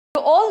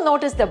all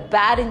notice the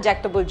bad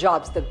injectable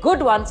jobs. The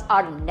good ones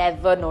are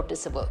never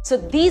noticeable. So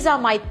these are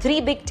my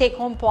 3 big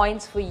take-home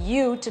points for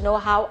you to know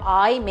how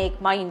I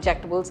make my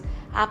injectables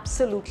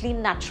absolutely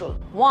natural.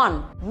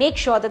 1. Make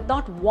sure that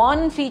not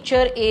one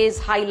feature is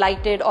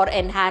highlighted or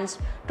enhanced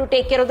to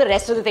take care of the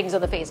rest of the things on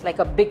the face, like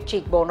a big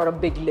cheekbone or a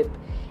big lip.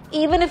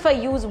 Even if I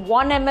use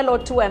 1 ml or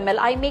 2 ml,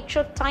 I make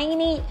sure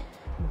tiny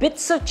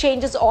bits of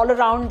changes all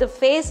around the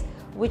face,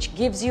 which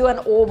gives you an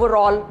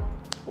overall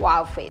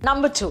wow face.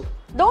 Number 2,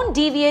 don't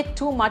deviate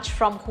too much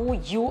from who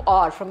you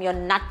are, from your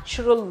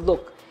natural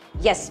look.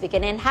 Yes, we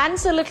can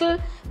enhance a little,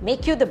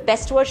 make you the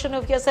best version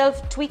of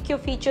yourself, tweak your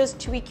features,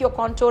 tweak your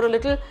contour a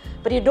little,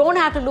 but you don't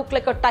have to look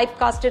like a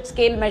typecasted,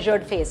 scale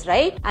measured face,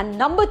 right? And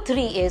number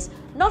 3 is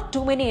not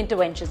too many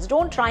interventions.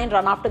 Don't try and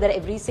run after that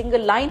every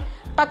single line.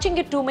 Touching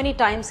it too many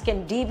times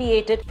can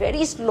deviate it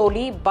very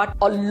slowly, but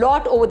a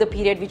lot over the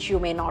period which you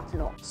may not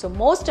know. So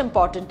most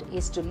important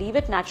is to leave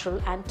it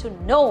natural and to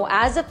know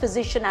as a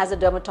physician, as a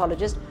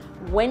dermatologist,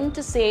 when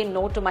to say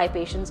no to my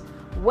patients,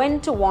 when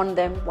to warn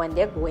them when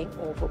they're going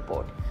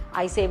overboard.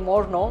 I say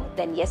more no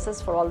than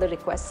yeses for all the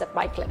requests at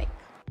my clinic.